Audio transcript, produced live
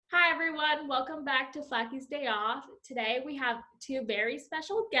everyone. Welcome back to FLACKI'S Day Off. Today we have two very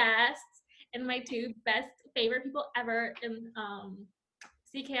special guests and my two best favorite people ever in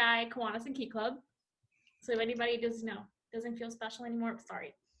CKI, Kiwanis, and Key Club. So if anybody doesn't feel special anymore,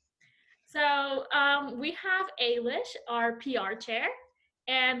 sorry. So we have Ailish, our PR chair,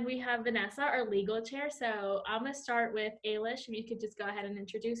 and we have Vanessa, our legal chair. So I'm going to start with Ailish. If you could just go ahead and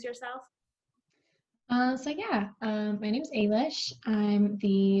introduce yourself. My name is Ailish. I'm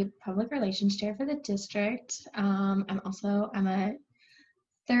the public relations chair for the district. I'm a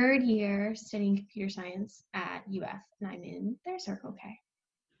third year studying computer science at UF, and I'm in their Circle K.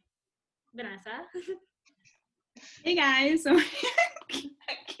 Vanessa. Hey guys.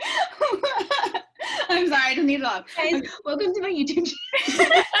 I'm sorry, I just need to laugh. Guys, welcome to my YouTube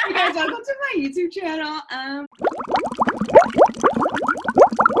channel. Hey guys, welcome to my YouTube channel.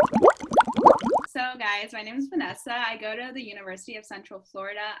 So guys, my name is Vanessa. I go to the University of Central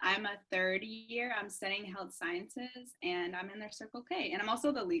Florida. I'm a third year. I'm studying health sciences, and I'm in their Circle K. And I'm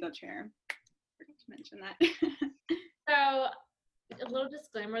also the legal chair. Forgot to mention that. So, a little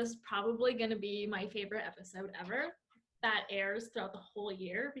disclaimer, this is probably going to be my favorite episode ever that airs throughout the whole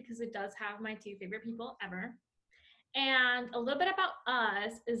year because it does have my two favorite people ever. And a little bit about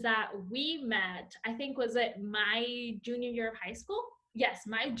us is that we met, I think, was it my junior year of high school? Yes,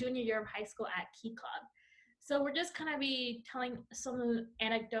 my junior year of high school at Key Club. So we're just kind of be telling some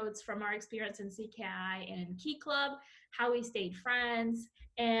anecdotes from our experience in CKI and Key Club, how we stayed friends,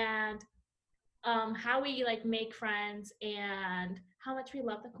 and how we make friends, and how much we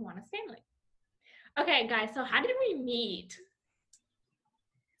love the Kiwanis family. Okay, guys, so how did we meet?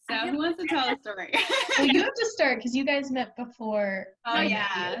 So who wants to tell a story? Well, you have to start because you guys met before. Oh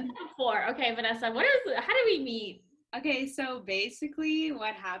yeah. Before. Okay, Vanessa, how did we meet? Okay, so basically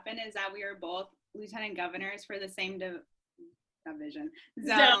what happened is that we were both lieutenant governors for the same division.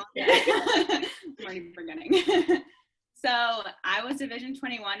 So I'm already forgetting. So I was Division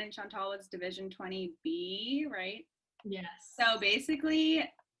 21 and Chantal was Division 20B, right? Yes. So basically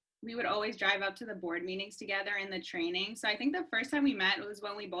we would always drive up to the board meetings together in the training. So I think the first time we met was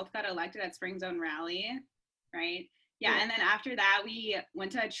when we both got elected at Spring Zone Rally, right? Yeah, and then after that we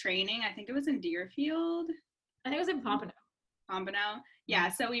went to a training. I think it was in Deerfield. I think it was in Pompano. Yeah,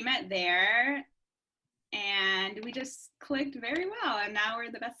 so we met there and we just clicked very well, and now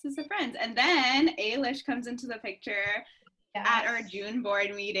we're the bestest of friends. And then Ailish comes into the picture at our June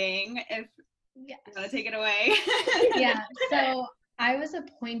board meeting. If you want to take it away. Yeah, so I was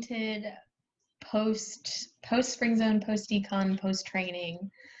appointed post Spring Zone, post Decon, post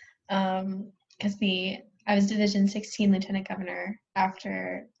training, because I was Division 16 Lieutenant Governor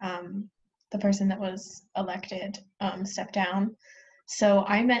after the person that was elected stepped down. So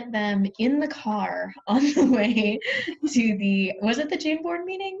I met them in the car on the way to was it the June board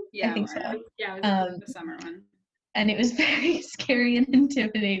meeting? Yeah, I think so. Yeah, it was the summer one. And it was very scary and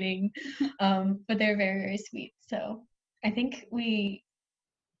intimidating, but they're very, very sweet. So I think we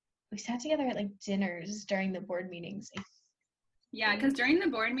sat together at dinners during the board meetings. Yeah, because during the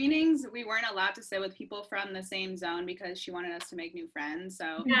board meetings, we weren't allowed to sit with people from the same zone because she wanted us to make new friends.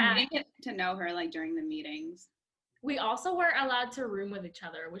 So we didn't get to know her during the meetings. We also weren't allowed to room with each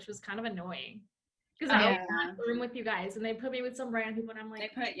other, which was kind of annoying. Because I always room with you guys, and they put me with some random people, and I'm like,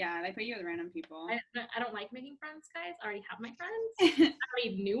 they put you with random people. I don't like making friends, guys. I already have my friends. I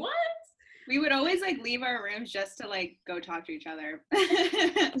need new ones. We would always leave our rooms just to go talk to each other.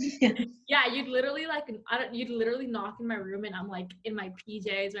 Yeah, you'd literally knock in my room, and I'm in my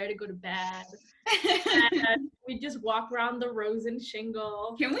PJs, ready to go to bed. And we just walk around the rose and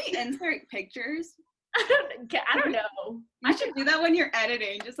shingle. Can we insert pictures? I don't know. I should do that when you're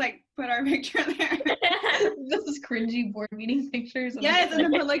editing. Just put our picture there. Those cringy board meeting pictures. Yes, and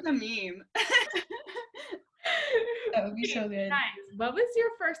then put a meme. That would be so good. Guys, what was your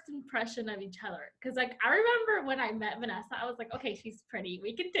first impression of each other? Because I remember when I met Vanessa, I was like, okay, she's pretty.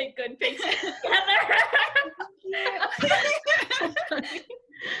 We can take good pictures together.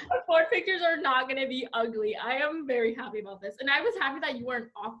 Board pictures are not going to be ugly. I am very happy about this. And I was happy that you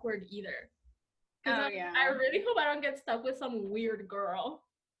weren't awkward either. Oh, yeah. I really hope I don't get stuck with some weird girl.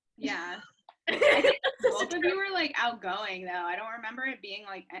 Yeah. I think both of you were outgoing though. I don't remember it being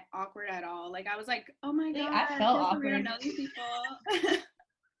awkward at all. I was oh my god, I felt awkward. We don't know these people.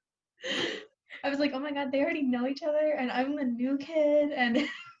 I was like, oh my god, they already know each other, and I'm the new kid, and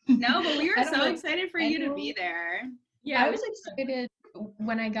no, but we were so excited for you to be there. Yeah, I was excited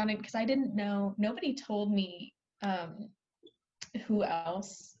when I got in because I didn't know. Nobody told me who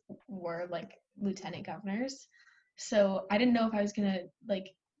else were lieutenant governors, so I didn't know if I was gonna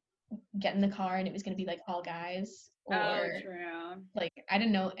get in the car and it was going to be like all guys, Oh, or true. like I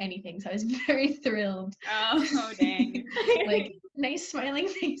didn't know anything, so I was very thrilled. Oh, dang. Like nice smiling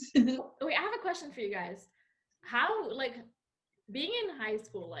faces. Wait, I have a question for you guys. How, like, being in high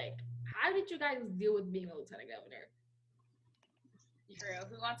school, like, how did you guys deal with being a lieutenant governor? True.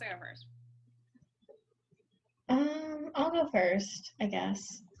 Who wants to go first? I'll go first, I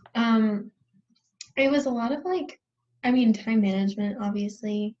guess. It was a lot of like, I mean, time management,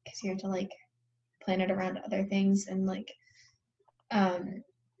 obviously, because you have to like plan it around other things, and like,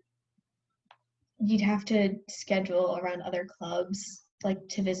 you'd have to schedule around other clubs, like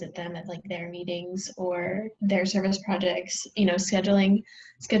to visit them at like their meetings or their service projects. You know, scheduling.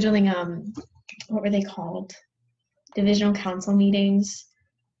 What were they called? Divisional council meetings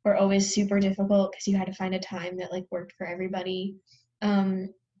were always super difficult because you had to find a time that like worked for everybody. So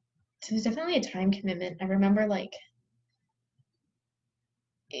it was definitely a time commitment. I remember like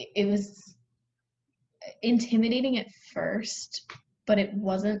it was intimidating at first, but it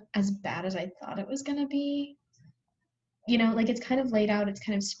wasn't as bad as I thought it was gonna be. You know, like it's kind of laid out, it's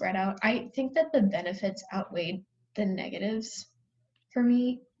kind of spread out. I think that the benefits outweighed the negatives for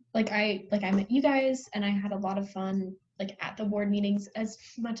me. Like I met you guys and I had a lot of fun like at the board meetings. As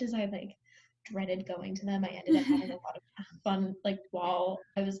much as I like dreaded going to them, I ended up having a lot of fun like while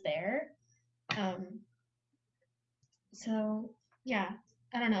I was there. So yeah,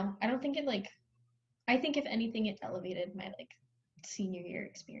 I don't know. I don't think it like I think if anything it elevated my like senior year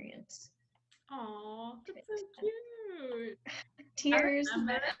experience. Aw, that's so cute. Tears. I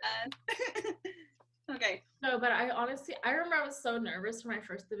remember. Okay. No, but I honestly, I remember I was so nervous for my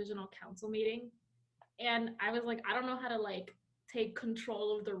first divisional council meeting. And I was like, I don't know how to like take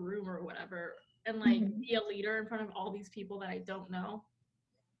control of the room or whatever and like be a leader in front of all these people that I don't know.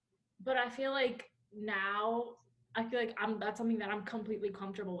 But I feel like now, I feel like that's something that I'm completely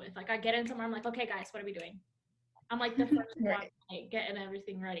comfortable with. Like I get in somewhere, I'm like, okay guys, what are we doing? I'm like the first one Right. like, getting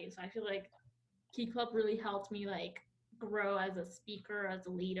everything ready. So I feel like Key Club really helped me like grow as a speaker, as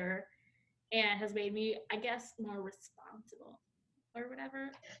a leader, and has made me, I guess, more responsible or whatever.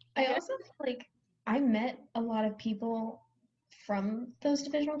 I also feel like I met a lot of people from those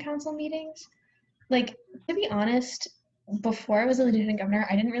divisional council meetings. Like, to be honest, before I was a lieutenant governor,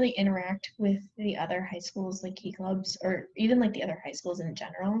 I didn't really interact with the other high schools, like key clubs, or even like the other high schools in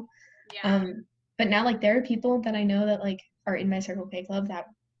general. Yeah. But now, like, there are people that I know that like are in my Circle K club that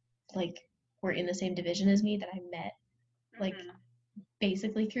like were in the same division as me that I met like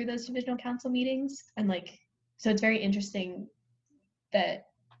basically through those divisional council meetings, and like so it's very interesting that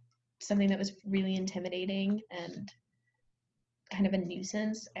something that was really intimidating and kind of a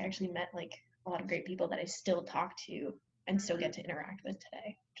nuisance, I actually met like a lot of great people that I still talk to and still get to interact with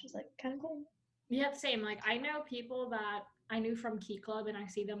today, which is like kind of cool. Yeah, same. Like I know people that I knew from Key Club and I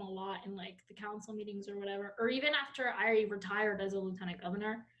see them a lot in like the council meetings or whatever. Or even after I retired as a lieutenant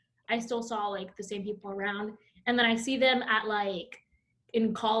governor, I still saw like the same people around. And then I see them at like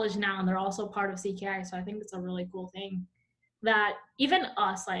in college now and they're also part of CKI. So I think it's a really cool thing that even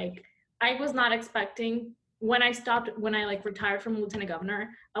us, like I was not expecting when I like retired from lieutenant governor,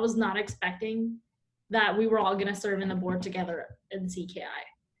 I was not expecting that we were all gonna serve in the board together in CKI.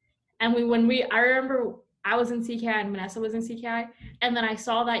 And I remember I was in CKI and Vanessa was in CKI, and then I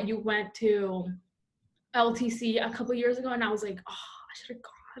saw that you went to LTC a couple years ago, and I was like, oh, I should have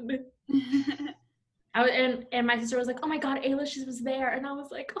gone. And my sister was like, oh my god, Ailish was there, and I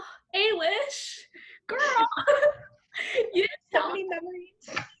was like, oh, Ailish, girl, you didn't So tell many me.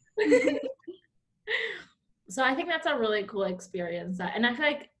 memories. So I think that's a really cool experience. And I feel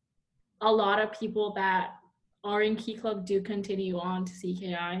like a lot of people that are in Key Club do continue on to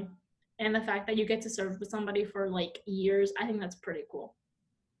CKI. And the fact that you get to serve with somebody for like years, I think that's pretty cool.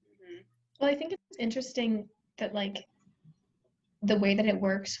 Well, I think it's interesting that like the way that it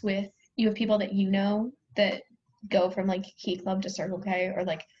works with you have people that you know that go from like Key Club to Circle K or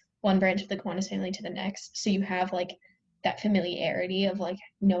like one branch of the Kiwanis family to the next. So you have like that familiarity of like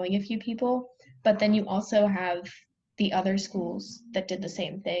knowing a few people, but then you also have the other schools that did the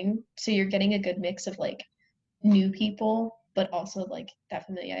same thing. So you're getting a good mix of like new people, but also like that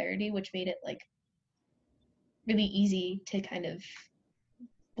familiarity, which made it like really easy to kind of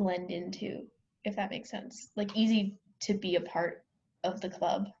blend into, if that makes sense. Like easy to be a part of the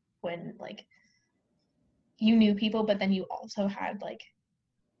club when like you knew people, but then you also had like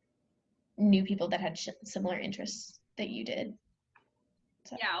new people that had similar interests that you did.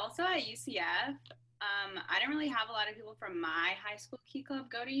 So. Yeah, also at UCF, I didn't really have a lot of people from my high school Key Club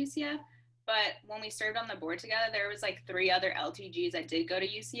go to UCF, but when we served on the board together, there was like 3 other LTGs that did go to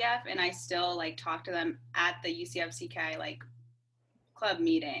UCF, and I still like talked to them at the UCF CKI like club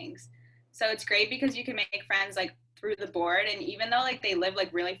meetings. So it's great because you can make friends like through the board, and even though like they live like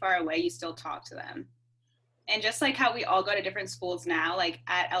really far away, you still talk to them. And just like how we all go to different schools now, like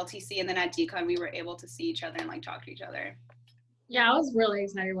at LTC and then at DCON, we were able to see each other and like talk to each other. Yeah, I was really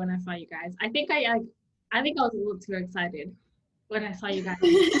excited when I saw you guys. I think I was a little too excited when I saw you guys.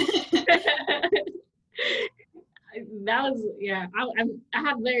 That was, yeah, I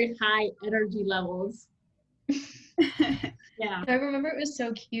had very high energy levels. Yeah. I remember it was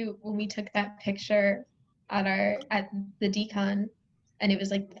so cute when we took that picture at the decon, and it was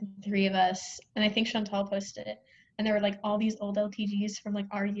like the three of us, and I think Chantal posted it, and there were like all these old LTGs from like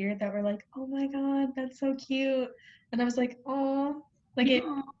our year that were like, oh my god, that's so cute. And I was like, oh, like it's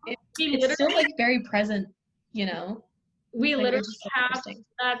still like very present, you know. We like, literally so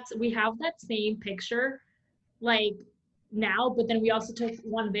have that same picture like now, but then we also took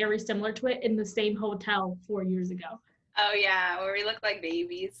one very similar to it in the same hotel 4 years ago. Oh yeah, where we look like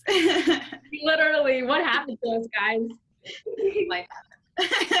babies. Literally, what happened to us, guys? Life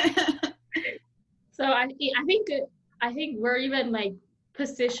happened. So I think we're even like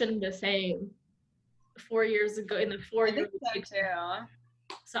positioned the same 4 years ago in the 4 years. I think so too.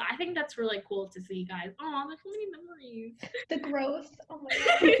 So I think that's really cool to see, guys. Oh, there's so many memories. the growth. Oh my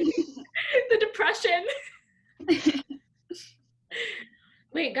god. The depression.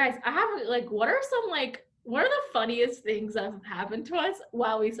 Wait, guys, I have like, what are the funniest things that have happened to us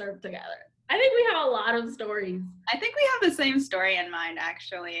while we served together? I think we have a lot of stories. I think we have the same story in mind,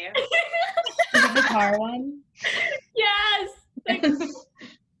 actually. Is it the car one? Yes.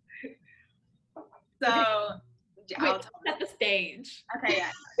 So, I'll set the stage. Okay,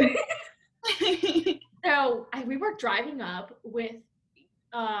 yeah. So we were driving up with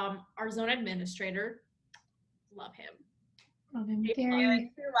our zone administrator. Love him. Love him, Gary.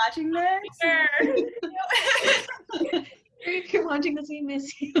 If you're watching this, if you're watching this, we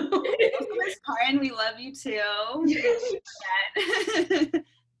miss you. Also, Miss Karen, we love you too.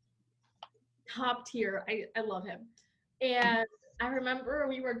 Top tier. I love him. And I remember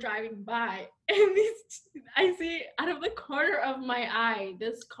we were driving by, and I see out of the corner of my eye,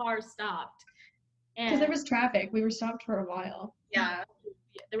 this car stopped. Because there was traffic. We were stopped for a while. Yeah.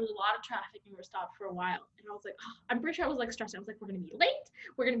 There was a lot of traffic, and we were stopped for a while. And I was like, oh, I'm pretty sure I was like stressed. I was like, we're going to be late.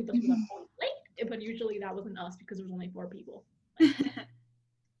 We're going to be late. But usually that wasn't us because there was only 4 people.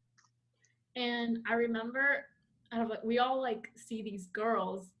 And I remember we all like see these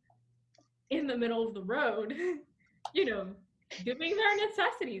girls in the middle of the road, you know, doing their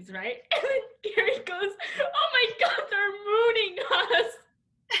necessities, right? And then Gary goes, oh my god, they're mooning us.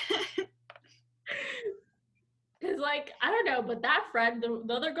 Because like, I don't know, but that friend,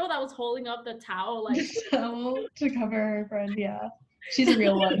 the other girl that was holding up the towel, like the towel to cover her friend, yeah. She's a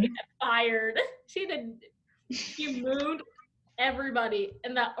real one. Fired. She mooned everybody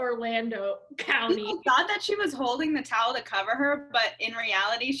in that Orlando County. I thought that she was holding the towel to cover her, but in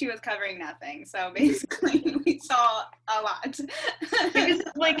reality, she was covering nothing. So basically, we saw a lot. Because,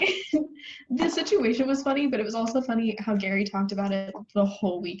 like, the situation was funny, but it was also funny how Gary talked about it the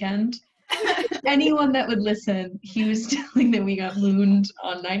whole weekend. Anyone that would listen, he was telling that we got mooned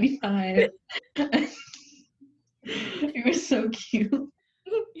on 95. It was so cute.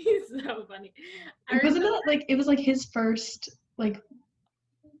 He's so funny. It was like his first like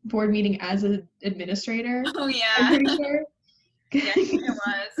board meeting as an administrator. Oh yeah. I'm pretty sure. Yeah, it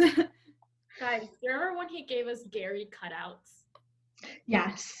was. Guys, do you remember when he gave us Gary cutouts?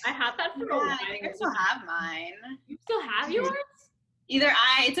 Yes. I had that for a while. I think I still have mine. You still have yours? Either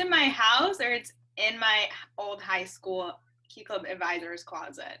it's in my house or it's in my old high school Key Club advisor's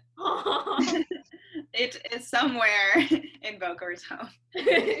closet. It is somewhere in Boca Raton.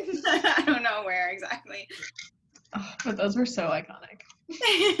 I don't know where exactly. Oh, but those were so iconic.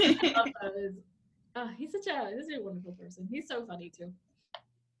 I love those. He's such a wonderful person. He's so funny too.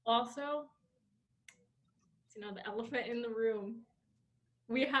 Also, you know, the elephant in the room.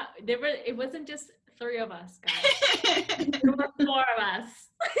 It wasn't just 3 of us, guys. There were 4 of us.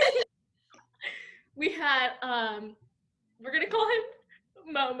 We had we're gonna call him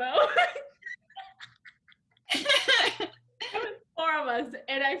Momo. There was 4 of us,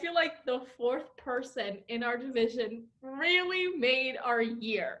 and I feel like the 4th person in our division really made our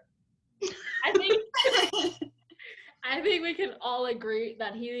year. I think we can all agree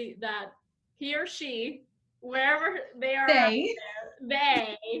that he or she, wherever they are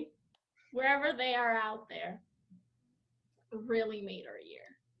wherever they are out there, really made our year.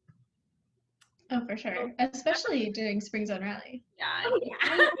 Oh, for sure. Especially during Spring Zone Rally. Yeah. Oh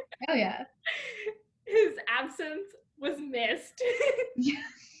yeah. Oh yeah. His absence was missed. Yeah.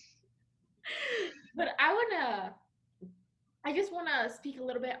 But I wanna I just want to speak a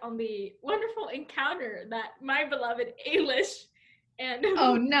little bit on the wonderful encounter that my beloved Ailish and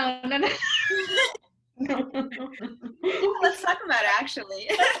Oh, no. No. Let's talk about it, actually.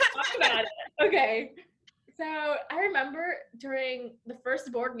 Let's talk about it. Okay. So I remember during the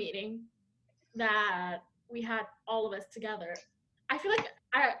first board meeting that we had all of us together. I feel like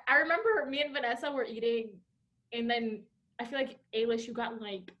I remember me and Vanessa were eating, and then I feel like Ailish, you got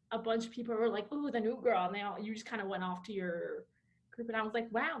like a bunch of people who were like, "Ooh, the new girl," and you just kind of went off to your group, and I was like,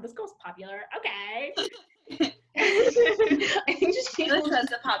 "Wow, this girl's popular." Okay. I think just Ailish people. was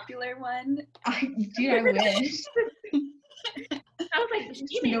the popular one. Dude, I wish. I was like,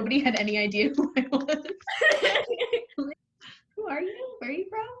 Nobody had any idea who I was. Who are you? Where are you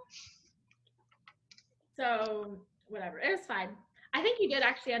from? So whatever, it was fine. I think you did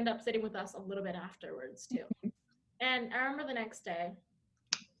actually end up sitting with us a little bit afterwards too. And I remember the next day,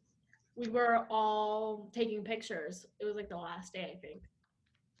 we were all taking pictures. It was like the last day, I think.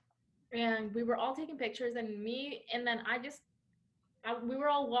 And we were all taking pictures, and then we were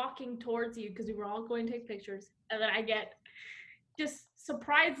all walking towards you because we were all going to take pictures. And then I get just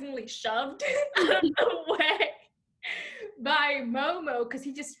surprisingly shoved out of the way by Momo because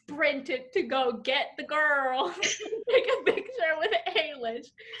he just sprinted to go get the girl, take a picture with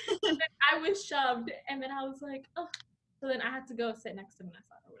Ailish. And then I was shoved, and then I was like, oh. So then I had to go sit next to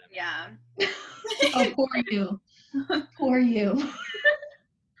Vanessa or whatever. Yeah. Oh, poor you. Poor you.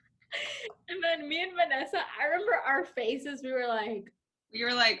 And then me and Vanessa, I remember our faces, we were like,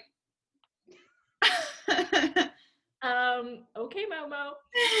 okay, Momo.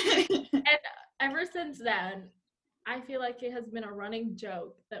 And ever since then, I feel like it has been a running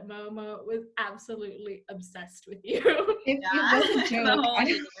joke that Momo was absolutely obsessed with you. It was a joke.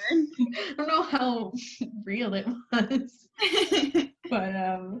 I don't know how real it was. But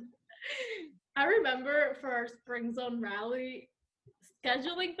I remember for our Spring Zone rally,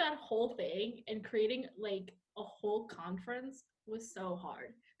 scheduling that whole thing and creating like a whole conference was so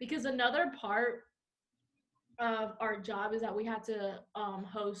hard because another part of our job is that we had to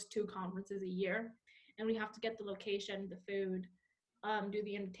host 2 conferences a year, and we have to get the location, the food, do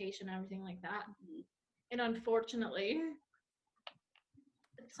the invitation, everything like that. And unfortunately,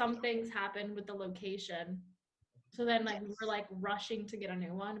 some things happened with the location. So then like we were like rushing to get a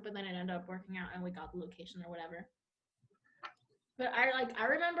new one, but then it ended up working out and we got the location or whatever. But I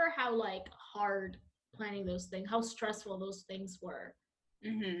remember how like hard planning those things, how stressful those things were.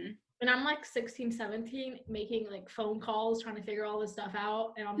 Mm-hmm. And I'm like 16, 17, making like phone calls, trying to figure all this stuff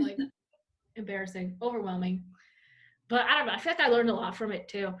out. And I'm like, embarrassing, overwhelming. But I don't know. I feel like I learned a lot from it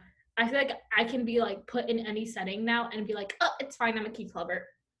too. I feel like I can be like put in any setting now and be like, oh, it's fine. I'm a key clubber.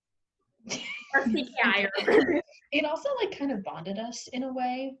 Or CKI. It also like kind of bonded us in a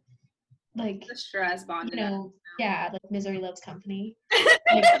way. Like the stress bonded us. Yeah, like misery loves company.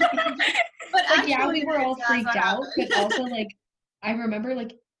 Like, but like yeah, we were all freaked out, but also like I remember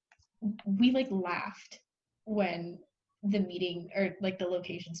like we like laughed when the meeting or like the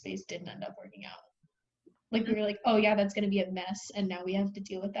location space didn't end up working out. Like we were like, oh yeah, that's gonna be a mess, and now we have to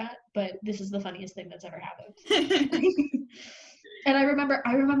deal with that. But this is the funniest thing that's ever happened. And I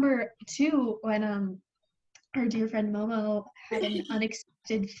remember too when our dear friend Momo had an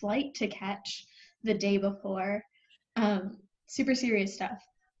unexpected flight to catch the day before. Super serious stuff.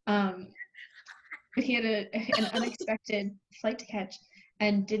 He had an unexpected flight to catch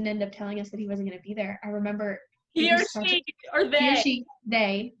and didn't end up telling us that he wasn't going to be there. I remember he or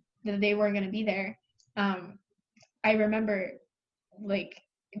they that they weren't going to be there. I remember like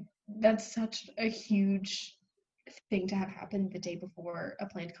that's such a huge thing to have happen the day before a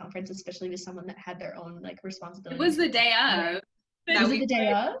planned conference, especially with someone that had their own like responsibilities. It was the day of. Was it the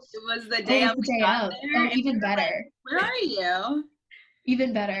day of? It was the day of. Oh, even better. Like, where are you?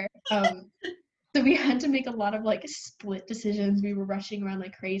 Even better. So we had to make a lot of like split decisions. We were rushing around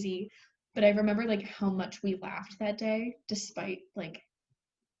like crazy, but I remember like how much we laughed that day, despite like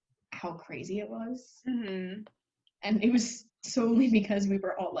how crazy it was. Mm-hmm. And it was solely because we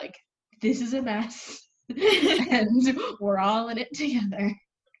were all like, "This is a mess." And we're all in it together.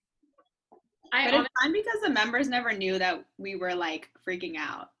 But it's fun because the members never knew that we were like freaking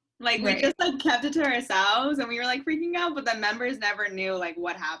out. Like we just like kept it to ourselves and we were like freaking out, but the members never knew like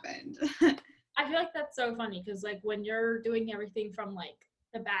what happened. I feel like that's so funny because like when you're doing everything from like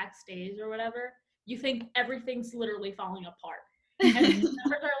the backstage or whatever, you think everything's literally falling apart. And the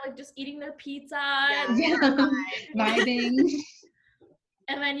members are like just eating their pizza, vibing.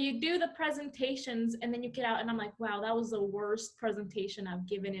 And then you do the presentations and then you get out and I'm like, wow, that was the worst presentation I've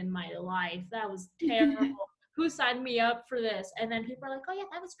given in my life. That was terrible. Who signed me up for this? And then people are like, oh yeah,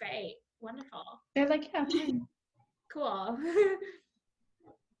 that was great. Wonderful. They're like, yeah, fine. Cool.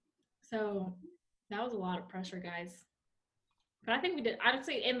 So that was a lot of pressure, guys. But I think we did,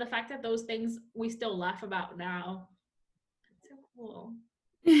 honestly, and the fact that those things we still laugh about now. That's so cool.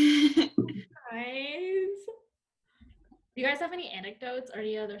 Guys. Do you guys have any anecdotes or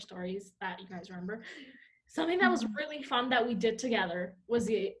any other stories that you guys remember? Something that was really fun that we did together was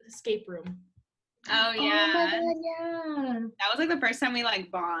the escape room. Oh yeah. Oh my God, yeah. That was like the first time we like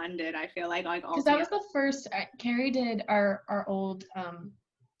bonded, I feel like all Because that was together. the first, Carrie did our old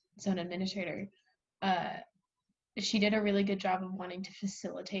zone administrator. She did a really good job of wanting to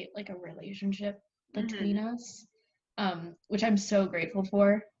facilitate like a relationship between us, which I'm so grateful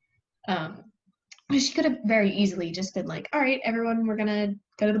for. She could have very easily just been like, all right, everyone, we're gonna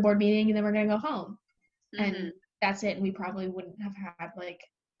go to the board meeting and then we're gonna go home. And that's it. And we probably wouldn't have had like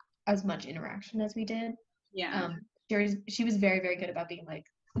as much interaction as we did. Yeah. She was very, very good about being like,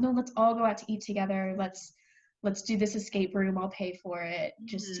 no, let's all go out to eat together. Let's do this escape room. I'll pay for it.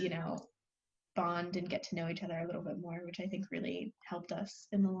 Just, you know, bond and get to know each other a little bit more, which I think really helped us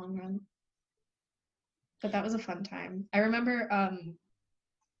in the long run. But that was a fun time. I remember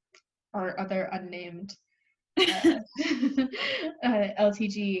our other unnamed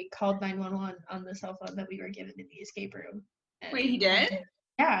LTG called 911 on the cell phone that we were given in the escape room. And wait, he did?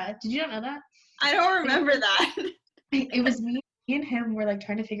 Yeah. Did you not know that? I don't remember that. It was me and him were like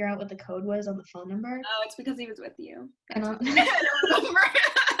trying to figure out what the code was on the phone number. Oh, it's because he was with you. And I don't remember.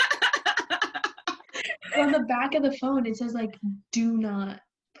 on the back of the phone, it says like, do not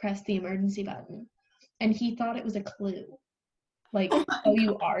press the emergency button. And he thought it was a clue. Like, oh,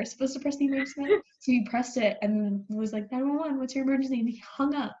 you are supposed to press the emergency button? So he pressed it and was like, 911, what's your emergency? And he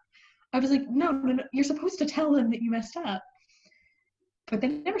hung up. I was like, no, you're supposed to tell him that you messed up. But they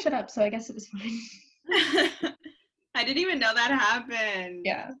never shut up, so I guess it was fine. I didn't even know that happened.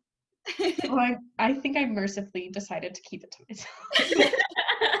 Yeah. Well, I think I mercifully decided to keep it to myself.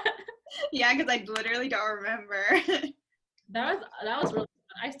 Yeah, because I literally don't remember. That was really fun.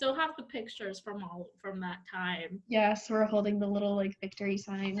 I still have the pictures from that time. Yes, we're holding the little like victory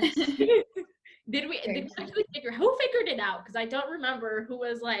signs. Did we actually who figured it out? Because I don't remember who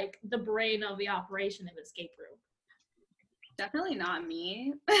was like the brain of the operation of escape room. Definitely not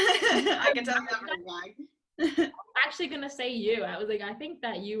me. I can tell you that for a fact. I'm actually gonna say you. I was like, I think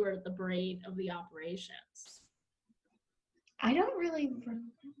that you were the brain of the operations. I don't really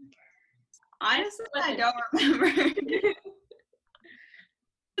remember. Honestly, I don't remember.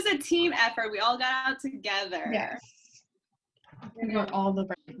 It was a team effort. We all got out together. Yes. We were all the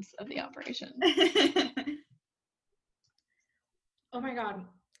brains of the operation. Oh my God,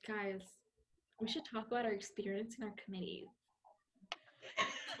 guys, we should talk about our experience in our committees.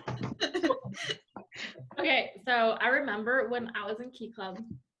 Okay, so I remember when I was in Key Club,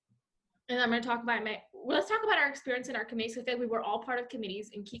 and I'm going to talk about let's talk about our experience in our committees. I think we were all part of committees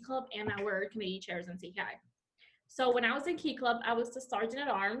in Key Club, and now we're committee chairs in CKI. So when I was in Key Club, I was the sergeant at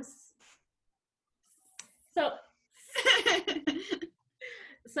arms.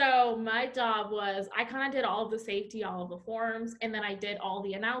 So my job was, I kind of did all of the safety, all of the forms, and then I did all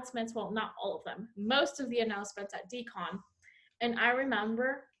the announcements. Well, not all of them, most of the announcements at DCON. And I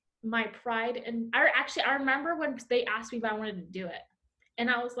remember my pride, and I remember when they asked me if I wanted to do it. And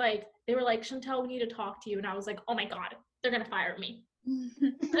I was like, they were like, Chantal, we need to talk to you. And I was like, oh my God, they're going to fire me.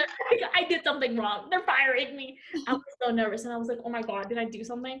 I did something wrong. They're firing me. I was so nervous. And I was like, oh my God, did I do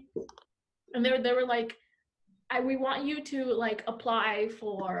something? And they were like, we want you to like apply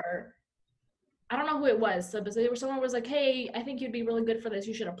for, I don't know who it was. So someone was like, hey, I think you'd be really good for this.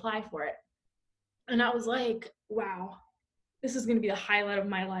 You should apply for it. And I was like, wow, this is going to be the highlight of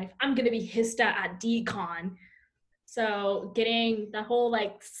my life. I'm going to be hissed at DCON. So getting the whole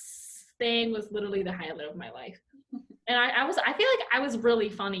like thing was literally the highlight of my life. And I feel like I was really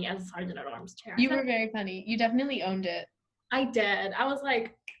funny as Sergeant at Arms chair. You were very funny. You definitely owned it. I did. I was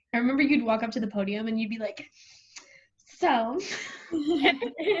like, I remember you'd walk up to the podium and you'd be like, so.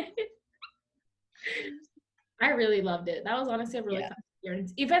 I really loved it. That was honestly a really fun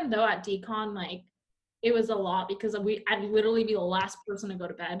experience. Even though at DCON, like, it was a lot because I'd literally be the last person to go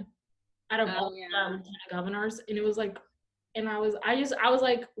to bed out of all the lieutenant governors. And it was like, and I was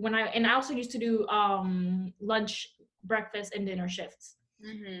like, and I also used to do lunch, breakfast, and dinner shifts.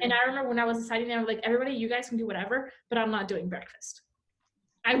 Mm-hmm. And I remember when I was deciding that, I was like, everybody, you guys can do whatever, but I'm not doing breakfast.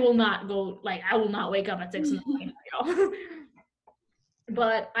 I will not wake up at 6 in the morning.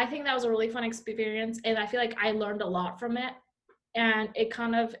 But I think that was a really fun experience, and I feel like I learned a lot from it. And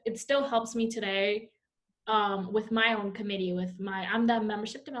it still helps me today with my own committee, I'm the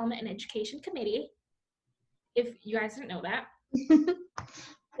Membership Development and Education Committee, if you guys didn't know that.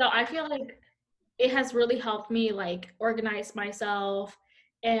 So I feel like it has really helped me like organize myself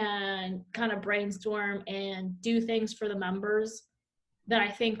and kind of brainstorm and do things for the members that I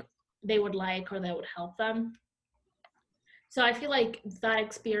think they would like or that would help them. So I feel like that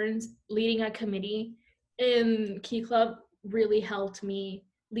experience leading a committee in Key Club really helped me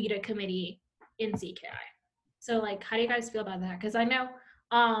lead a committee in CKI. So like, how do you guys feel about that? Because I know,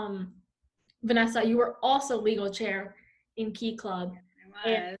 Vanessa, you were also legal chair in Key Club.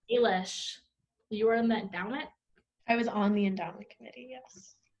 And Ailish, you were in the endowment? I was on the endowment committee,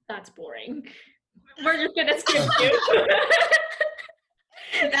 yes. That's boring. We're just gonna skip you.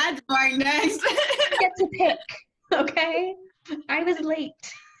 That's boring. Next. Get to pick, okay? I was late.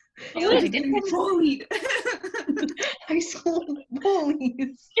 So I didn't get bullied. High school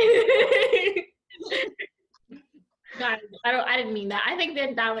bullies. God, I didn't mean that. I think the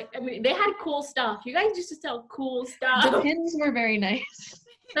endowment, I mean, they had cool stuff. You guys used to sell cool stuff. The pins were very nice.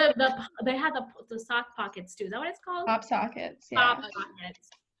 They had the sock pockets too. Is that what it's called? Pop sockets, yeah. Pop pockets.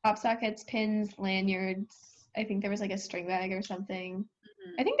 Pop sockets, pins, lanyards. I think there was like a string bag or something.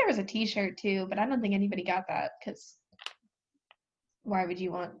 I think there was a t-shirt too, but I don't think anybody got that because why would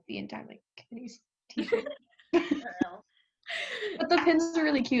you want the endowment committee's t-shirt? But the pins were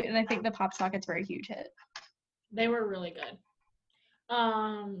really cute, and I think the pop sockets were a huge hit. They were really good.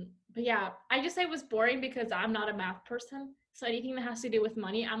 But yeah, I just say it was boring because I'm not a math person. So anything that has to do with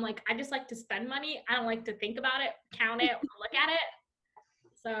money, I'm like, I just like to spend money. I don't like to think about it, count it, or look at it.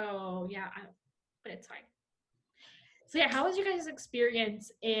 So yeah, but it's fine. So yeah, how was your guys'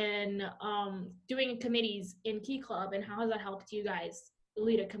 experience in doing committees in Key Club, and how has that helped you guys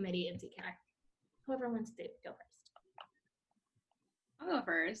lead a committee in CKI? Whoever wants to go first. I'll go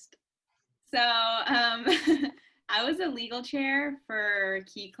first. So I was a legal chair for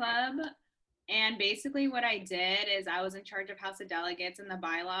Key Club, and basically what I did is I was in charge of House of Delegates and the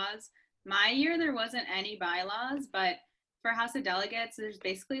bylaws. My year there wasn't any bylaws, but for House of Delegates there's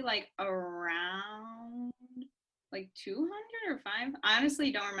basically like around like 200 or 5. I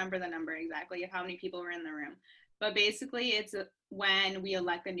honestly don't remember the number exactly of how many people were in the room, but basically it's when we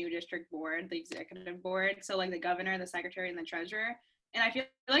elect the new district board, the executive board, so like the governor, the secretary, and the treasurer. And I feel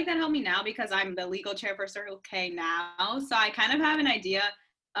like that helped me now because I'm the legal chair for Circle K now. So I kind of have an idea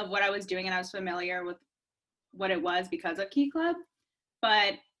of what I was doing, and I was familiar with what it was because of Key Club.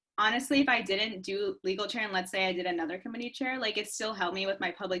 But honestly, if I didn't do legal chair, and let's say I did another committee chair, like it still helped me with my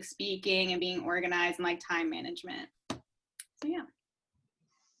public speaking and being organized and like time management. So yeah.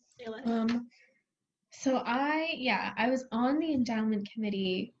 So I was on the endowment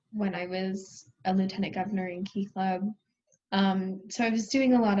committee when I was a lieutenant governor in Key Club. So I was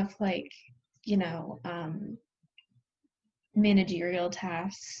doing a lot of like, managerial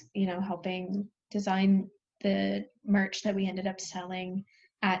tasks, helping design the merch that we ended up selling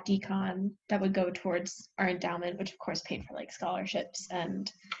at Decon that would go towards our endowment, which of course paid for like scholarships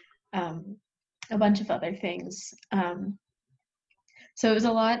and a bunch of other things. So it was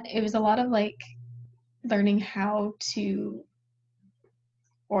a lot of like learning how to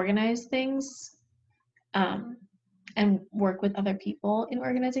organize things and work with other people in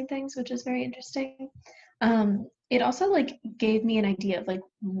organizing things, which is very interesting. It also like gave me an idea of like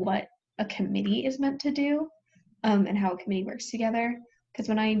what a committee is meant to do and how a committee works together. Because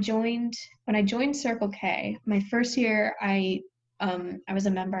when I joined Circle K, my first year I was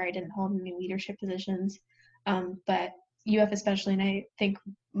a member. I didn't hold any leadership positions, but UF especially, and I think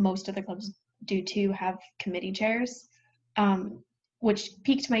most of the clubs do too, have committee chairs, which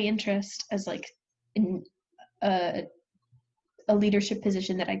piqued my interest as like in a leadership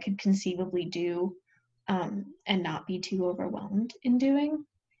position that I could conceivably do and not be too overwhelmed in doing.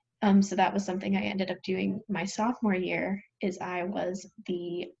 So that was something I ended up doing my sophomore year, is I was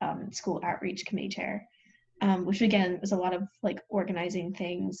the school outreach committee chair, which again was a lot of like organizing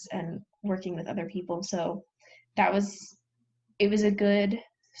things and working with other people. So it was a good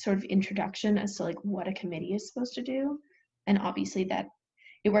sort of introduction as to like what a committee is supposed to do. And obviously that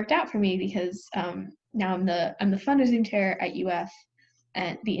it worked out for me because now I'm the fundraising chair at UF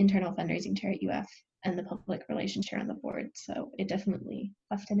and the internal fundraising chair at UF and the public relations chair on the board. So it definitely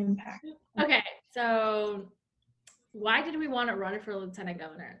left an impact. Okay, so why did we want to run for lieutenant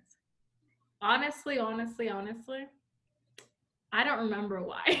governor? Honestly, I don't remember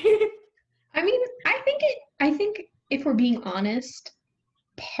why. I mean, I think if we're being honest,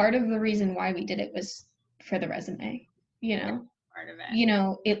 part of the reason why we did it was for the resume, Part of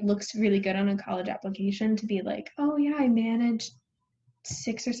it. It looks really good on a college application to be like, oh yeah, I managed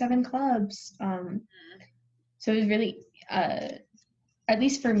 6 or 7 clubs. So it was really, at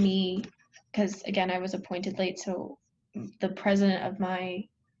least for me, because again, I was appointed late, so the president of my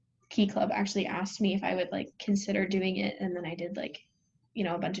Key Club actually asked me if I would like consider doing it, and then I did like, you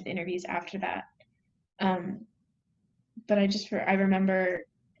know, a bunch of interviews after that. But I remember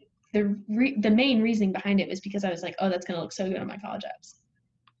the main reasoning behind it was because I was like, oh, that's gonna look so good on my college apps.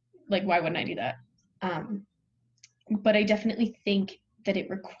 Like, why wouldn't I do that? But I definitely think that it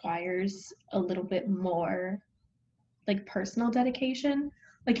requires a little bit more like personal dedication.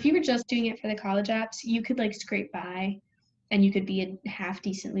 Like if you were just doing it for the college apps, you could like scrape by and you could be a half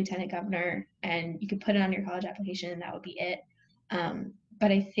decent lieutenant governor and you could put it on your college application and that would be it.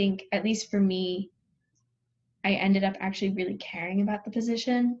 But I think, at least for me, I ended up actually really caring about the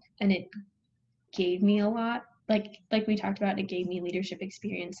position, and it gave me a lot. Like we talked about, it gave me leadership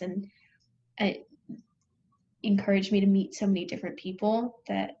experience, and it encouraged me to meet so many different people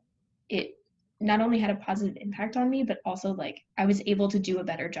that it not only had a positive impact on me, but also like I was able to do a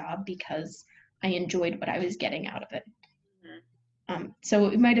better job because I enjoyed what I was getting out of it. So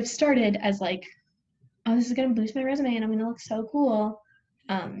it might have started as like, oh, this is gonna boost my resume and I'm gonna look so cool.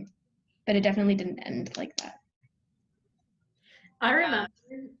 But it definitely didn't end like that. I remember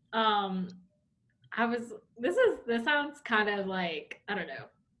this sounds kind of like, I don't know,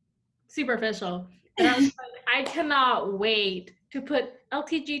 superficial. But I was like, I cannot wait to put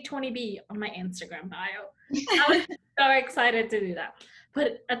LTG20B on my Instagram bio. I was so excited to do that.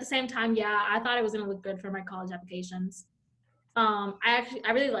 But at the same time, yeah, I thought it was gonna look good for my college applications.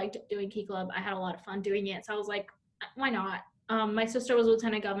 I really liked doing Key Club. I had a lot of fun doing it. So I was like, why not? My sister was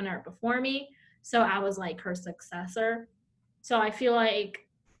lieutenant governor before me, so I was like her successor. So I feel like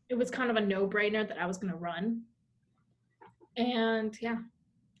it was kind of a no-brainer that I was going to run. And yeah,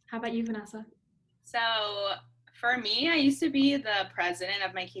 how about you, Vanessa? So for me, I used to be the president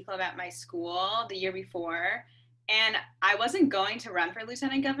of my Key Club at my school the year before. And I wasn't going to run for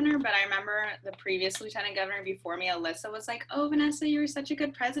lieutenant governor, but I remember the previous lieutenant governor before me, Alyssa, was like, oh, Vanessa, you're such a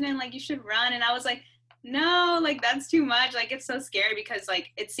good president. Like, you should run. And I was like, no, like, that's too much. Like, it's so scary because, like,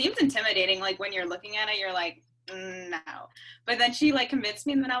 it seems intimidating. Like, when you're looking at it, you're like, no. But then she, like, convinced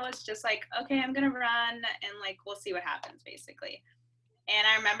me, and then I was just like, okay, I'm going to run, and, like, we'll see what happens, basically. And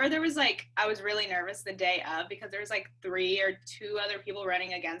I remember there was, like, I was really nervous the day of because there was, like, 3 or 2 other people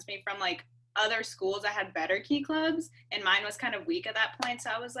running against me from, like, other schools that had better Key Clubs, and mine was kind of weak at that point. So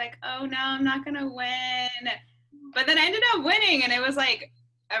I was like, oh no, I'm not gonna win. But then I ended up winning, and it was like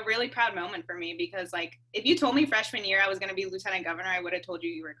a really proud moment for me because, like, if you told me freshman year I was gonna be lieutenant governor, I would have told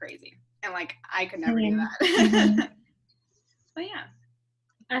you were crazy, and like I could never do that. Mm-hmm. But yeah,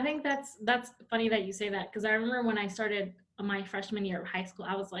 I think that's funny that you say that, because I remember when I started my freshman year of high school,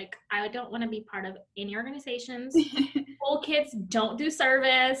 I was like, I don't want to be part of any organizations. Old kids don't do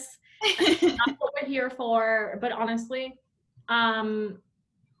service. That's not what we're here for. But honestly, I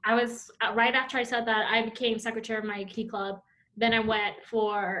was right after I said that, I became secretary of my Key Club. Then I went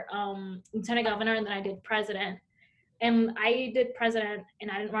for lieutenant governor, and then I did president. And I did president, and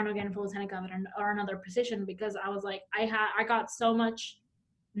I didn't run again for lieutenant governor or another position because I was like, I got so much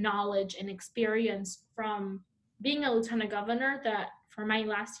knowledge and experience from being a lieutenant governor that for my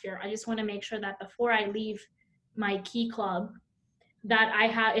last year, I just want to make sure that before I leave my Key Club, that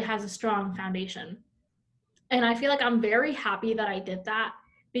it has a strong foundation. And I feel like I'm very happy that I did that,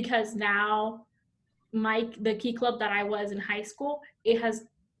 because now the Key Club that I was in high school, it has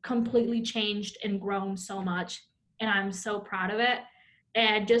completely changed and grown so much, and I'm so proud of it.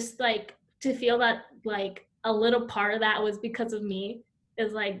 And just like to feel that like a little part of that was because of me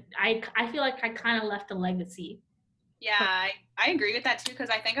is like, I feel like I kind of left a legacy. Yeah, I agree with that too, because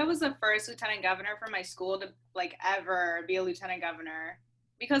I think I was the first lieutenant governor for my school to like ever be a lieutenant governor.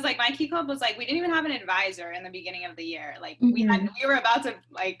 Because like my Key Club was like, we didn't even have an advisor in the beginning of the year. Like we were about to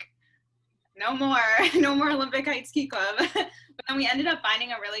like, no more Olympic Heights Key Club. But then we ended up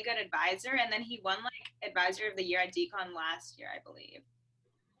finding a really good advisor, and then he won like advisor of the year at DCON last year, I believe.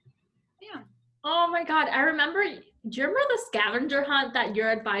 Yeah. Oh my God, I remember, do you remember the scavenger hunt that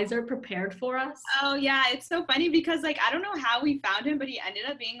your advisor prepared for us? Oh yeah, it's so funny because like, I don't know how we found him, but he ended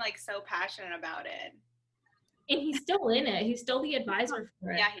up being like so passionate about it. And he's still in it. He's still the advisor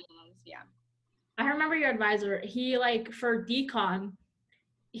for it. Yeah, he is, yeah. I remember your advisor, he like, for DCON,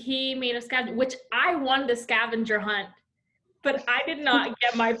 he made a scavenger, which I won the scavenger hunt, but I did not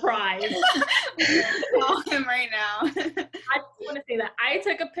get my prize. Call him right now. I just want to say that I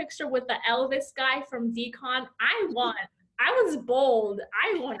took a picture with the Elvis guy from DCON. I won. I was bold.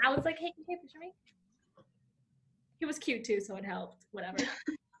 I won. I was like, hey, can you take a picture of me? He was cute too, so it helped. Whatever.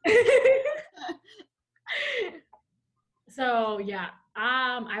 So yeah,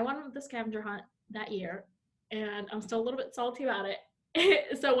 I won the scavenger hunt that year, and I'm still a little bit salty about it.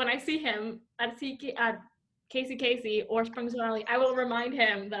 So when I see him at Casey or Springs Rally, I will remind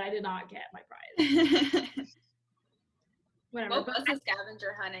him that I did not get my prize. Whatever. What But was the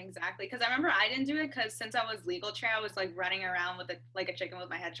scavenger hunt exactly? Because I remember I didn't do it because since I was legal chair, I was like running around with a chicken with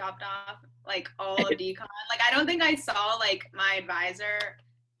my head chopped off, like all of decon. Like I don't think I saw like my advisor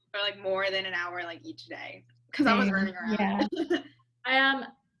for like more than an hour like each day because I was running around. Yeah.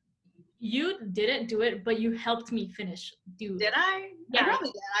 You didn't do it, but you helped me finish. Did I? Yeah. I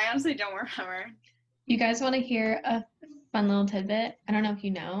probably did. I honestly don't remember. You guys want to hear a fun little tidbit? I don't know if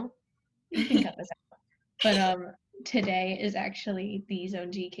you know. You can cut this out. But today is actually the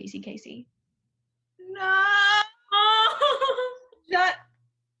Zone G Casey. No. Oh! Shut.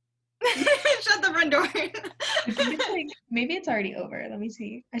 Shut the front door. I think it's like maybe it's already over. Let me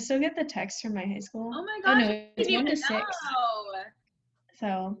see. I still get the text from my high school. Oh my Oh gosh. no, it's 1 to 6.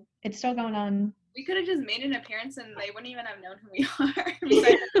 So it's still going on. We could have just made an appearance and they wouldn't even have known who we are.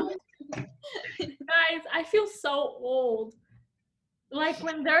 Guys, I feel so old. Like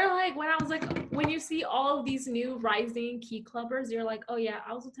when I was like, when you see all of these new rising key clubbers, you're like, oh yeah,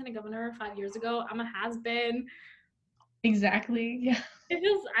 I was lieutenant governor 5 years ago. I'm a has-been. Exactly. Yeah.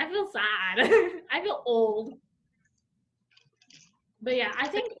 I feel sad. I feel old. But yeah, I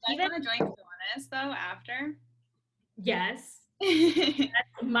think you guys want to join Kiwanis though after? Yes.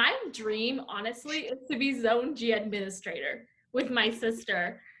 My dream, honestly, is to be Zone G administrator with my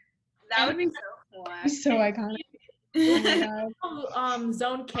sister. That would be so cool. It's so iconic. Oh my God.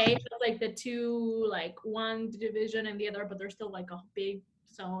 Zone K has like the two, like one division and the other, but they're still like a big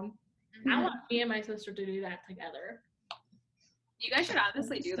zone. Mm-hmm. I want me and my sister to do that together. You guys should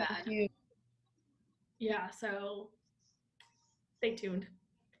honestly do that. Cute. Yeah, so stay tuned.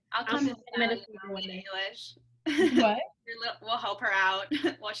 I'll come to Ailish. What? We'll help her out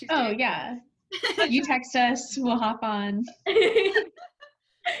while she's doing yeah. You text us, we'll hop on.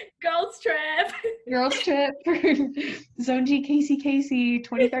 Girls trip for Zone G Casey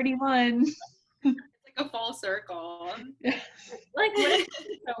 2031. It's like a full circle. Like it's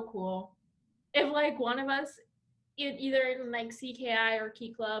so cool. If like one of us either in like CKI or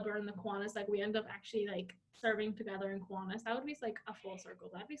Key Club or in the Kiwanis, like we end up actually like serving together in Kiwanis, that would be like a full circle.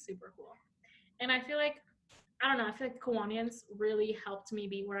 That'd be super cool. And I feel like Kiwanians really helped me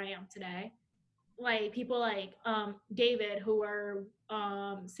be where I am today. Like people like David, who are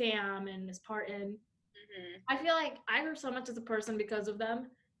Sam and Miss Parton. Mm-hmm. I feel like I grew so much as a person because of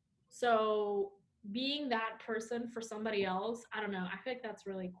them. So being that person for somebody else, I don't know. I feel like that's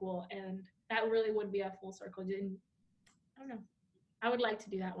really cool, and that really would be a full circle. I don't know. I would like to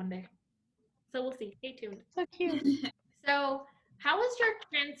do that one day. So we'll see. Stay tuned. So cute. So how was your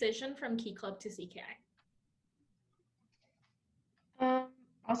transition from Key Club to CKI?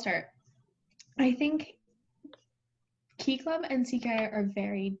 I'll start. I think Key Club and CKI are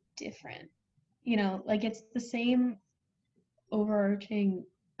very different. You know, like it's the same overarching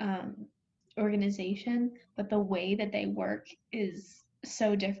organization, but the way that they work is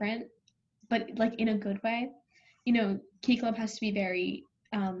so different, but like in a good way. You know, Key Club has to be very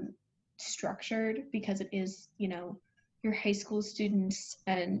structured because it is, you know, your high school students,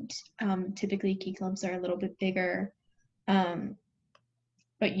 and typically Key Clubs are a little bit bigger,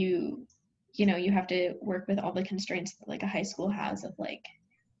 but you know, you have to work with all the constraints that like a high school has of like,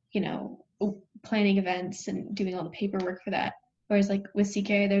 you know, planning events and doing all the paperwork for that. Whereas like with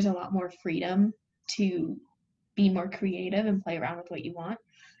CKI, there's a lot more freedom to be more creative and play around with what you want.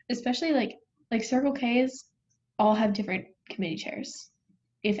 Especially like Circle K's all have different committee chairs,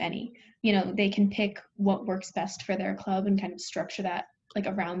 if any. You know, they can pick what works best for their club and kind of structure that like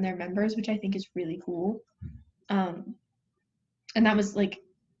around their members, which I think is really cool. And that was like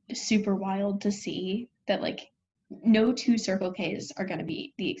super wild to see that like no two Circle K's are going to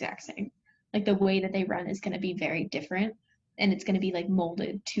be the exact same. Like the way that they run is going to be very different, and it's going to be like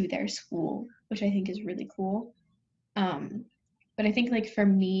molded to their school, which I think is really cool. But I think like for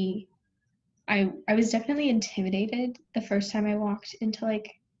me, I was definitely intimidated the first time I walked into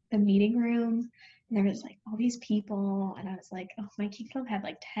like the meeting room, and there was like all these people, and I was like, oh, my Key Club had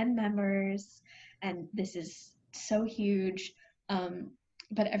like 10 members, and this is so huge.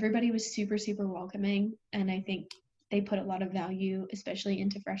 But everybody was super, super welcoming, and I think they put a lot of value, especially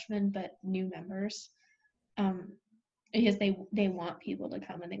into freshmen, but new members, because they want people to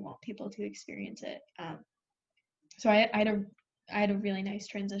come and they want people to experience it. So I had a really nice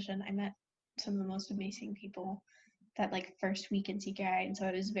transition. I met some of the most amazing people that like first week in CKI, and so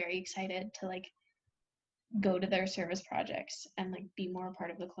I was very excited to like go to their service projects and like be more a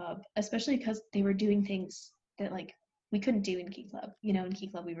part of the club, especially because they were doing things that like we couldn't do in Key Club. You know, in Key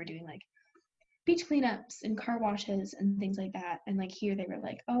Club we were doing like beach cleanups and car washes and things like that, and like here they were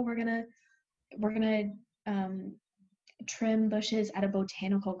like, oh, we're gonna trim bushes at a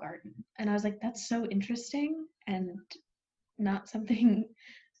botanical garden. And I was like, that's so interesting and not something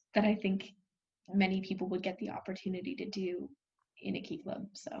that I think many people would get the opportunity to do in a key club.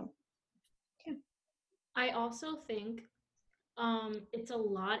 So, yeah. I also think it's a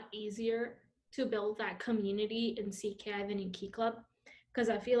lot easier to build that community in CKI than in Key Club, because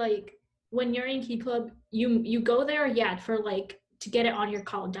I feel like when you're in Key Club, you go there, yeah, for like to get it on your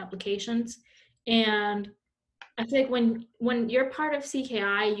college applications, and I feel like when you're part of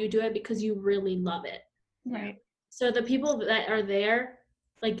CKI, you do it because you really love it. Right. So the people that are there,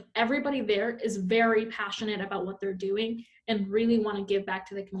 like everybody there is very passionate about what they're doing and really want to give back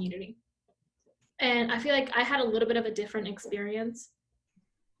to the community. And I feel like I had a little bit of a different experience.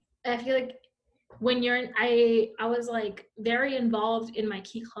 I feel like when you're in, I was like very involved in my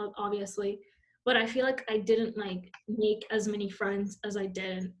Key Club, obviously, but I feel like I didn't like make as many friends as I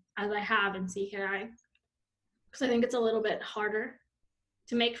have in CKI, because I think it's a little bit harder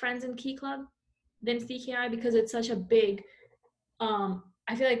to make friends in Key Club than CKI, because it's such a big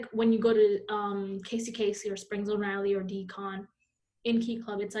I feel like when you go to KCKC or Springs on Rally or Decon in Key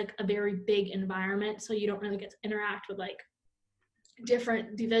Club, it's like a very big environment, so you don't really get to interact with like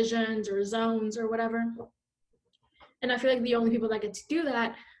different divisions or zones or whatever. And I feel like the only people that get to do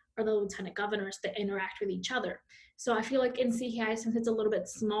that are the lieutenant governors that interact with each other. So I feel like in CKI, since it's a little bit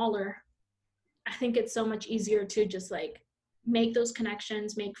smaller, I think it's so much easier to just like make those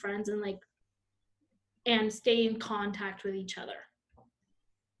connections, make friends, and stay in contact with each other.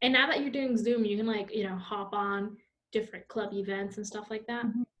 And now that you're doing Zoom, you can like, hop on different club events and stuff like that.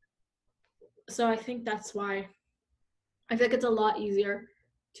 Mm-hmm. So I think that's why I feel like it's a lot easier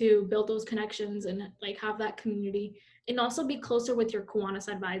to build those connections and like have that community, and also be closer with your Kiwanis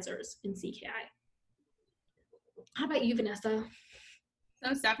advisors in CKI. How about you, Vanessa? So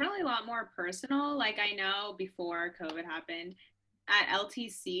it's definitely a lot more personal. Like I know before COVID happened, at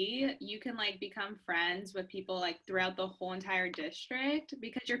LTC, you can like become friends with people like throughout the whole entire district,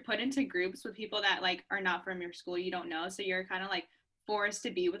 because you're put into groups with people that like are not from your school, you don't know. So you're kind of like forced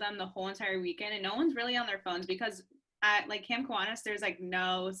to be with them the whole entire weekend, and no one's really on their phones, because at like Camp Kiwanis, there's like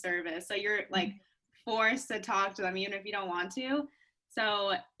no service. So you're like forced to talk to them even if you don't want to.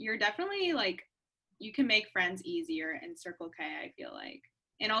 So you're definitely like, you can make friends easier in Circle K, I feel like.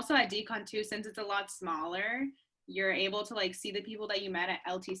 And also at Decon too, since it's a lot smaller, you're able to like see the people that you met at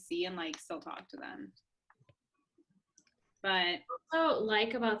LTC and like still talk to them. But what I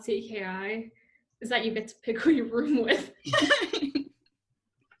like about CKI is that you get to pick who you room with.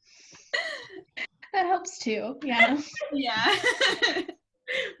 That helps too. Yeah. Yeah. I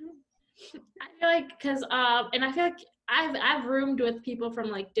feel like because and I feel like I've roomed with people from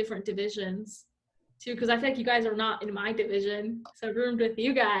like different divisions too, because I feel like you guys are not in my division, so I roomed with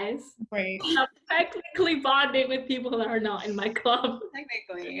you guys. Right. I'm technically bonding with people that are not in my club.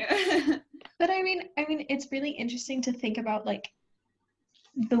 Technically. But I mean, it's really interesting to think about like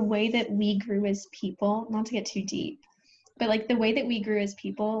the way that we grew as people, not to get too deep, but like the way that we grew as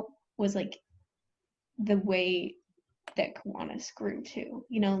people was like the way that Kiwanis grew too.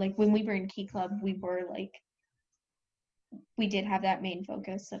 Like when we were in Key Club, we were like, we did have that main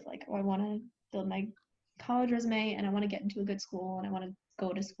focus of like, oh, I want to build my college resume, and I want to get into a good school, and I want to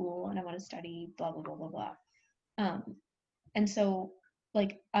go to school, and I want to study, blah, blah, blah, blah, blah. And so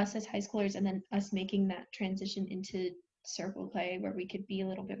like us as high schoolers, and then us making that transition into Circle K where we could be a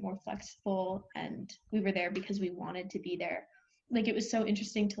little bit more flexible, and we were there because we wanted to be there. Like it was so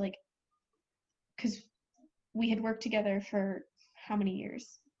interesting to like, because we had worked together for how many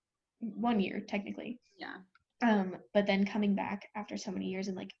years? 1 year technically. Yeah. But then coming back after so many years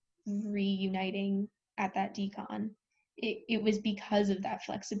and like reuniting at that decon, it was because of that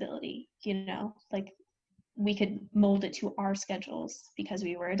flexibility, like we could mold it to our schedules because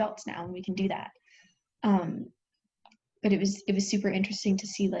we were adults now and we can do that. But it was super interesting to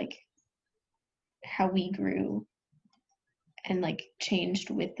see like how we grew and like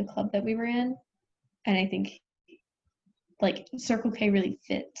changed with the club that we were in. And I think like Circle K really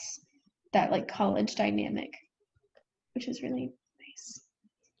fits that like college dynamic, which is really nice.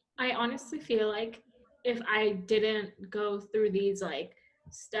 I honestly feel like if I didn't go through these like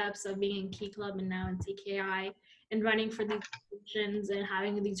steps of being in Key Club and now in CKI and running for these positions and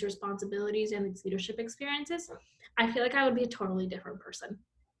having these responsibilities and these leadership experiences, I feel like I would be a totally different person.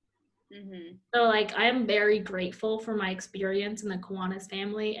 Mm-hmm. So like I am very grateful for my experience in the Kiwanis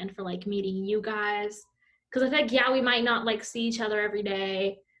family and for like meeting you guys, because I feel like, yeah, we might not like see each other every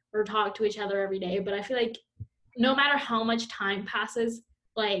day or talk to each other every day, but I feel like no matter how much time passes,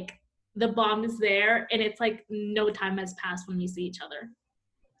 like the bond is there, and it's like no time has passed when we see each other.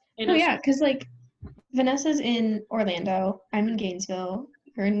 Oh yeah, because like Vanessa's in Orlando. I'm in Gainesville.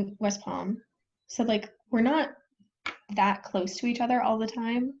 You're in West Palm. So like we're not that close to each other all the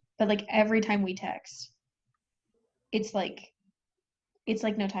time, but like every time we text, it's like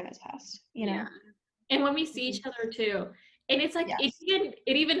no time has passed, you know? Yeah. And when we see each other too, and it's like Yes.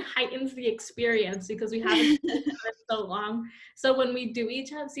 it even heightens the experience because we haven't seen each other in so long. So when we do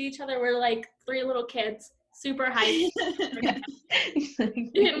see each other, we're like three little kids, super hyped.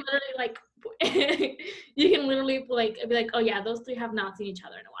 Exactly. You can literally like you can literally like be like, oh yeah, those three have not seen each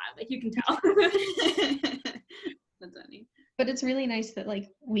other in a while. Like you can tell. That's funny. But it's really nice that like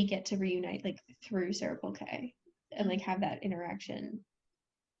we get to reunite like through Circle K and like have that interaction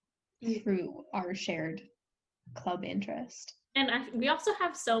through our shared club interest. And we also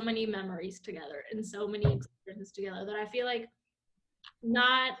have so many memories together and so many experiences together that I feel like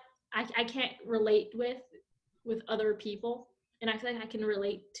I can't relate with other people, and I feel like I can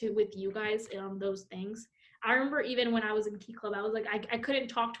relate to with you guys on those things. I remember even when I was in Key Club, I was like, I couldn't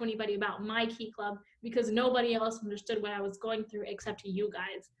talk to anybody about my Key Club because nobody else understood what I was going through except you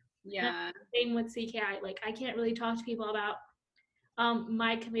guys. Yeah. Same with CKI. Like I can't really talk to people about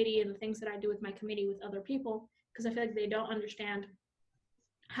my committee and the things that I do with my committee with other people because I feel like they don't understand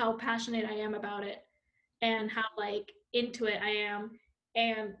how passionate I am about it and how like into it I am,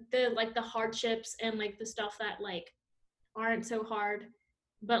 and the hardships and like the stuff that like aren't so hard,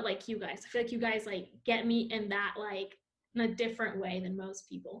 but like you guys, I feel like you guys like get me in that like in a different way than most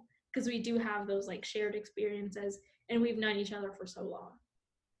people because we do have those like shared experiences and we've known each other for so long.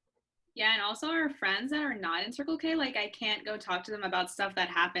 Yeah, and also our friends that are not in Circle K, like I can't go talk to them about stuff that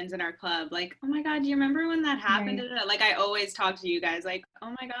happens in our club. Like, oh my God, do you remember when that happened? Right. Like I always talk to you guys like,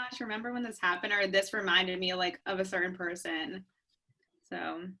 oh my gosh, remember when this happened? Or this reminded me like of a certain person.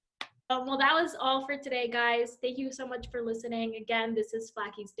 So Well, that was all for today, guys. Thank you so much for listening. Again, this is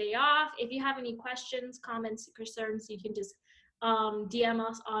Flackie's Day Off. If you have any questions, comments, concerns, you can just DM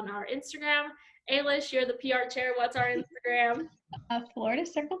us on our Instagram. Ailish, you're the PR chair. What's our Instagram? Florida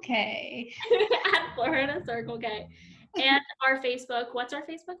Circle K. At Florida Circle K. And our Facebook. What's our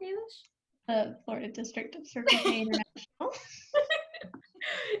Facebook, Ailish? The Florida District of Circle K International.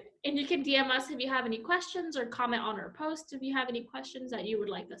 And you can DM us if you have any questions or comment on our post if you have any questions that you would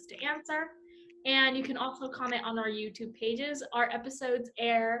like us to answer. And you can also comment on our YouTube pages. Our episodes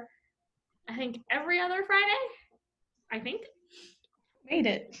air, I think, every other Friday. I think. Made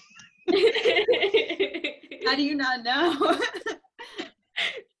it. how do you not know?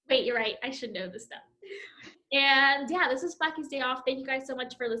 Wait, you're right. I should know this stuff. And yeah, this is Flackie's Day Off. Thank you guys so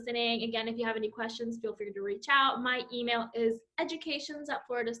much for listening. Again, if you have any questions, feel free to reach out. My email is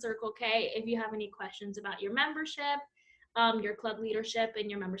educations@FloridaCircleK if you have any questions about your membership, your club leadership,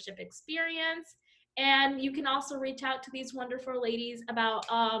 and your membership experience. And you can also reach out to these wonderful ladies about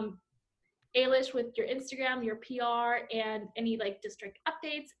Ailish with your Instagram, your PR, and any like district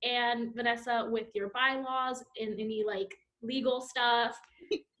updates, and Vanessa with your bylaws and any like legal stuff.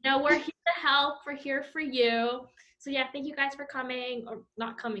 No, we're here to help. We're here for you. So yeah, thank you guys for coming, or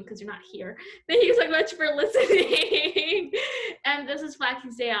not coming because you're not here. Thank you so much for listening. And this is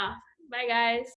Flackie's Day Off. Bye, guys.